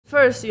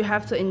First, you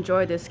have to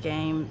enjoy this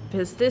game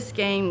because this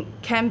game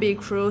can be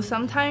cruel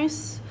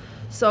sometimes.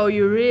 So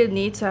you really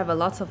need to have a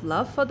lot of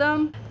love for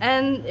them.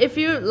 And if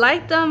you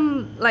like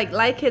them,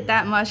 like it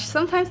that much,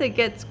 sometimes it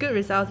gets good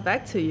results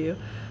back to you.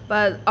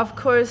 But of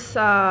course,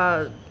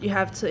 you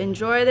have to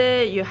enjoy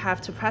it. You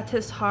have to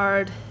practice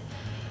hard.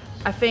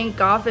 I think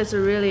golf is a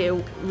really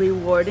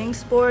rewarding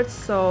sport.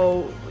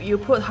 So you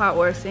put hard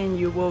work in,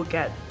 you will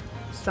get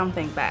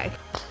something back.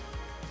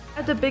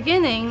 At the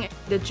beginning,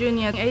 the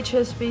junior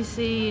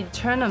HSBC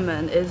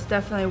tournament is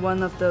definitely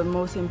one of the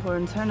most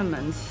important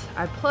tournaments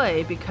I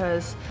play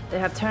because they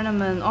have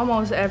tournament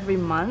almost every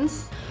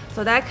month.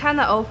 So that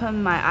kind of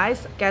opened my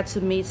eyes, get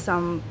to meet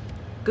some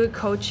good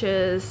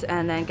coaches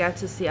and then get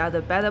to see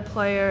other better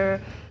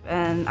players.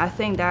 And I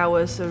think that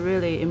was a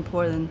really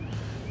important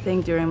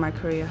thing during my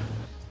career.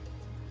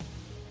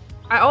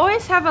 I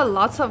always have a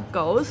lot of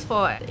goals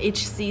for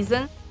each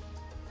season.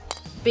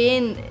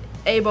 Being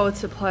able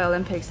to play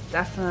Olympics is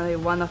definitely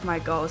one of my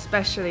goals,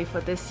 especially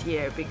for this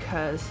year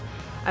because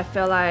I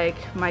feel like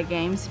my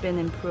game's been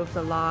improved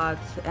a lot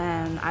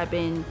and I've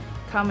been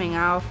coming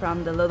out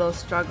from the little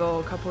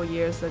struggle a couple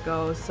years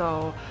ago,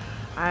 so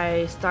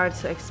I start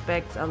to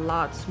expect a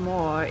lot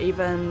more.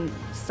 Even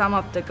some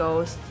of the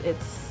goals,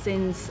 it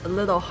seems a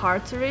little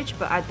hard to reach,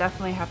 but I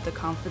definitely have the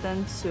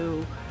confidence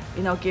to,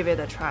 give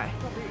it a try.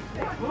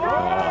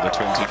 Oh, the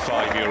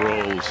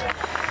 25-year-old.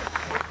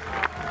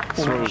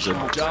 Throws a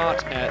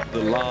dart at the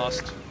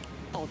last.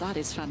 Oh, that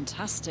is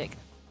fantastic.